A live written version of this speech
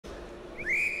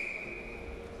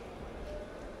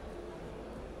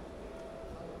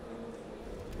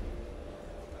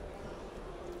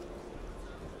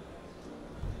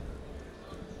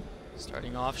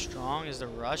Starting off strong is the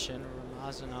Russian,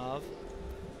 Ramazanov.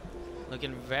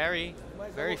 Looking very,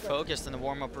 very focused in the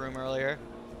warm-up room earlier.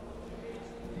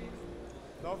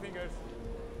 No fingers.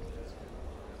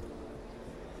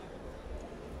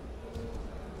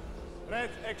 Red,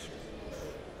 action.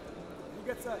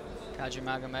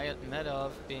 KADZIMAHAMED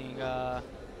being, or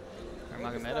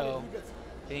Magomedov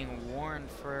being warned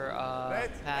for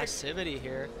passivity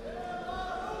here.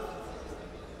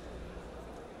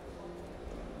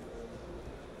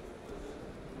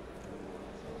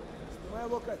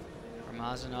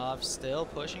 Ramazanov still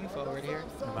pushing forward here.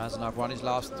 Ramazanov won his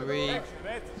last 3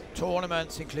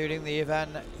 tournaments, including the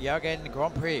Ivan Yagin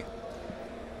Grand Prix.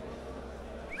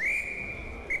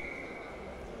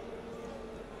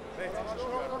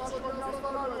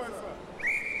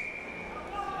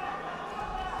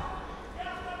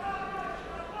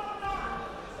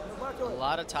 A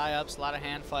lot of tie-ups, a lot of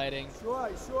hand fighting.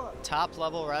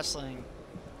 Top-level wrestling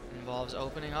involves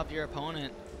opening up your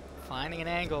opponent, finding an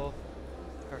angle,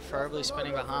 preferably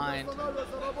spinning behind.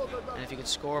 And if you can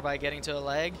score by getting to a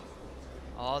leg,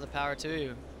 all the power to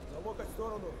you.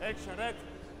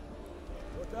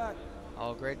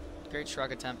 Oh, great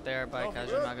shrug attempt there by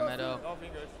KADZIMAHAMED.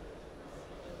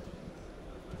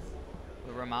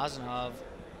 With Ramazanov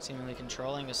seemingly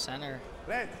controlling the center.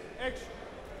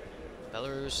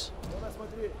 Belarus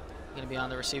going to be on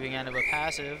the receiving end of a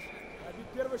passive.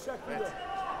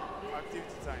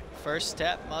 First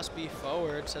step must be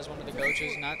forward, says one of the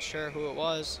coaches. Not sure who it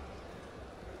was.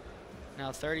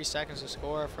 Now 30 seconds to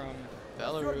score from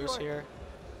Belarus here.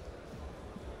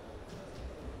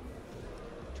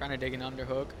 Trying to dig an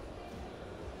underhook.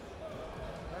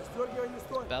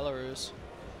 Belarus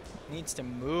needs to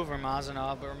move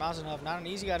Ramazanov, but Ramazanov not an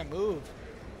easy guy to move.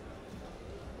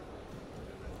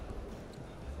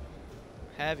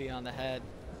 Heavy on the head.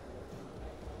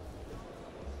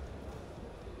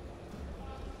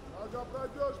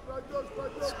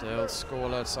 Still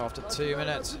scoreless after 2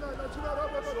 minutes.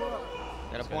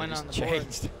 Got a point on the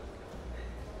changed.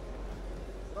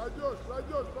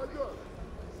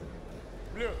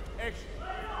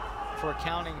 For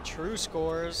counting true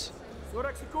scores,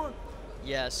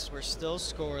 yes, we're still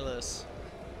scoreless.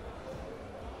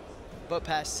 But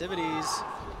passivities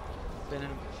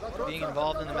being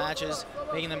involved in the matches,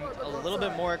 making them a little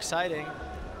bit more exciting.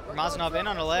 Ramazanov in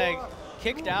on a leg,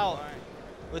 kicked out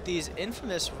with these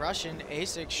infamous Russian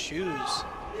ASIC shoes.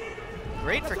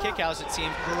 Great for kickouts, it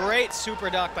seemed. Great super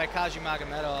duck by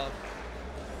KADZIMAHAMED.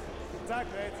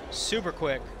 Super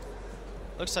quick.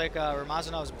 Looks like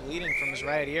Ramazanov's bleeding from his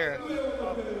right ear.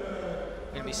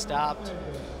 Gonna be stopped,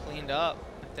 cleaned up,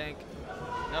 I think.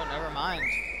 No, never mind.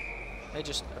 They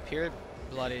just appeared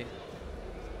bloody.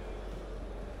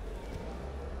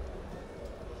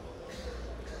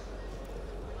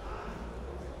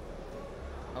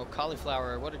 Oh,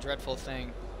 cauliflower, what a dreadful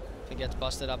thing if it gets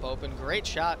busted up open. Great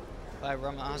shot by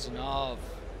Ramazanov.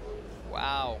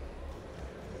 Wow.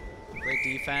 Great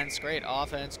defense, great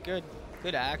offense, good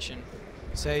action.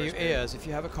 So your ears, if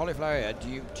you have a cauliflower ear, do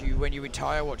you when you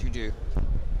retire, what do you do?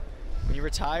 When you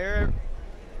retire,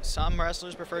 some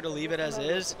wrestlers prefer to leave it as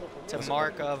is to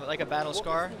mark of like a battle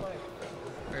scar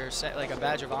or like a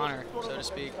badge of honor, so to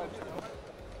speak.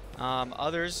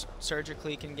 Others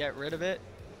surgically can get rid of it,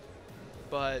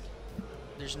 but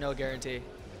there's no guarantee.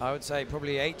 I would say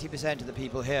probably 80% of the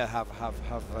people here have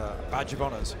badge of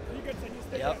honors.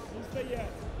 Yep.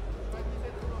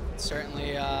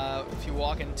 Certainly, if you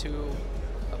walk into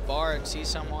a bar and see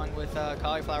someone with a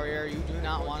cauliflower ear, you do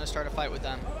not want to start a fight with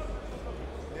them.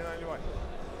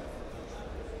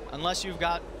 Unless you've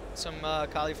got some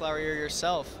cauliflower ear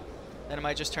yourself, then it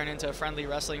might just turn into a friendly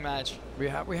wrestling match.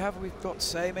 We've got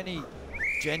so many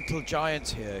gentle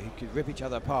giants here who could rip each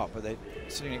other apart, but they're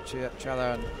sitting next to each other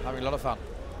and having a lot of fun.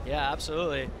 Yeah,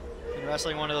 absolutely. And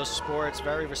wrestling, one of those sports,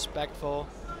 very respectful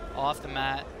off the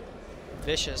mat,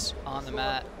 vicious on the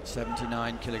mat.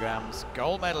 79 kilograms,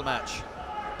 gold medal match,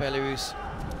 Belarus,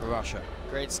 Russia.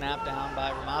 Great snap down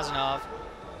by Ramazanov.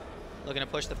 Looking to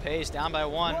push the pace, down by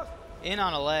 1, in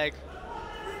on a leg.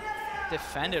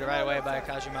 Defended right away by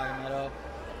KADZIMAHAMED.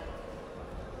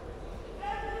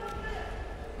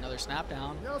 Another snap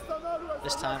down,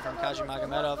 this time from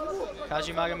KADZIMAHAMED.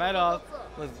 KADZIMAHAMED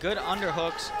with good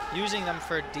underhooks, using them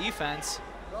for defense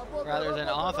rather than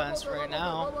offense right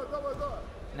now.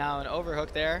 Now an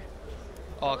overhook there.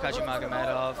 Oh,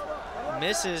 KADZIMAHAMED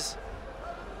misses.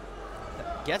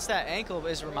 Gets that ankle,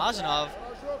 is Ramazanov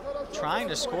trying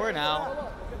to score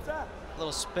now. A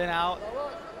little spin out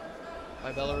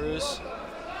by Belarus.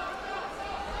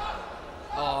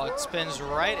 Oh, it spins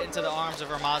right into the arms of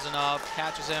Ramazanov,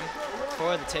 catches him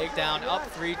for the takedown, up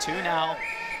 3-2 now.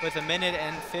 with 1 minute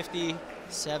and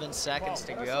 57 seconds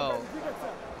to go.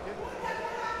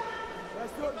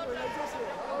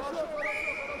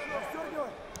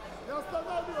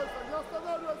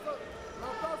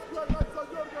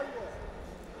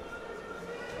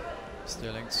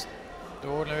 Sterling's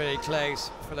ordinary clays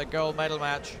for the gold medal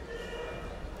match.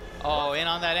 Oh, in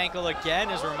on that ankle again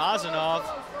is Ramazanov.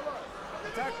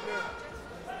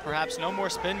 Perhaps no more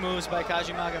spin moves by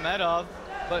KADZIMAHAMED,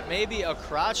 but maybe a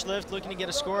crotch lift, looking to get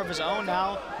a score of his own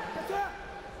now.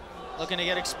 Looking to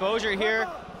get exposure here.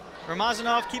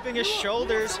 Ramazanov keeping his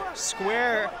shoulders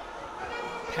square,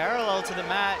 parallel to the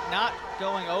mat, not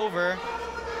going over.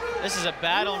 This is a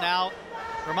battle now.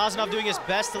 Ramazanov doing his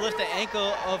best to lift the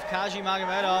ankle of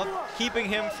KADZIMAHAMED, keeping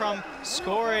him from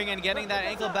scoring and getting that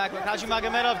ankle back. But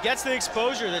KADZIMAHAMED gets the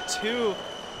exposure, the 2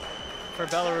 for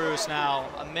Belarus now.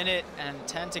 1 minute and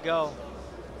 10 to go.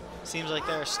 Seems like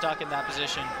they're stuck in that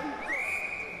position.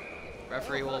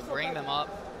 Referee will bring them up.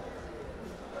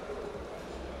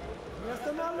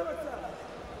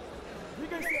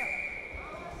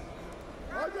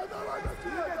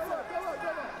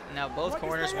 Now both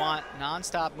corners want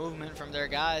non-stop movement from their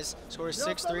guys. Score is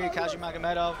 6-3,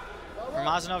 KADZIMAHAMED.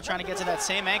 Ramazanov trying to get to that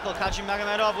same ankle.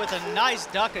 KADZIMAHAMED with a nice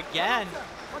duck again.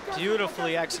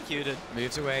 Beautifully executed.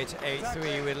 Moves away to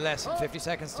 8-3 with less than 50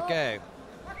 seconds to go.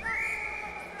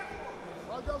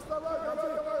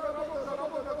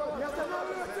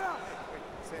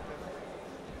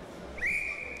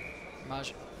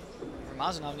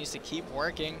 Ramazanov needs to keep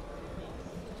working,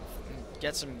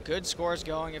 get some good scores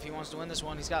going if he wants to win this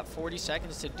one. He's got 40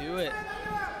 seconds to do it.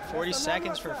 40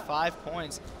 seconds for 5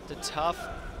 points. It's a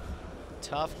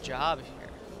tough job here.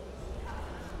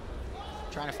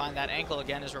 Trying to find that ankle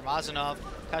again is Ramazanov.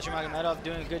 KADZIMAHAMED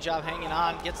doing a good job hanging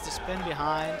on, gets the spin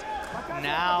behind.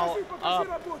 Now up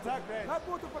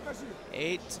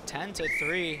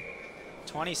 10-3,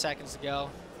 20 seconds to go.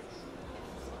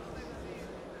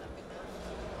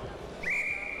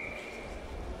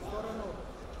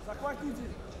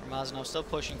 Ramazanov still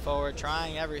pushing forward,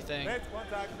 trying everything.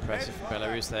 Impressive for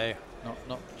Belarus there.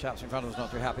 Not chaps in front of us not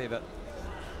too happy, but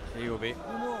he will be.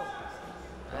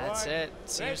 That's it.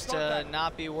 Seems to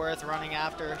not be worth running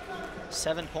after.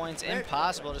 7 points,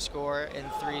 impossible to score in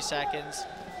 3 seconds.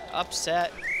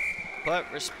 Upset,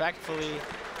 but respectfully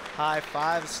high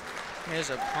fives his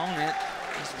opponent,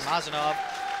 Ramazanov.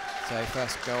 So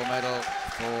first gold medal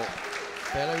for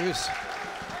Belarus.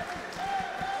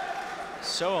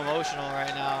 So emotional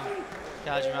right now,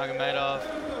 KADZIMAHAMED.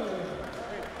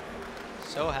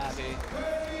 So happy.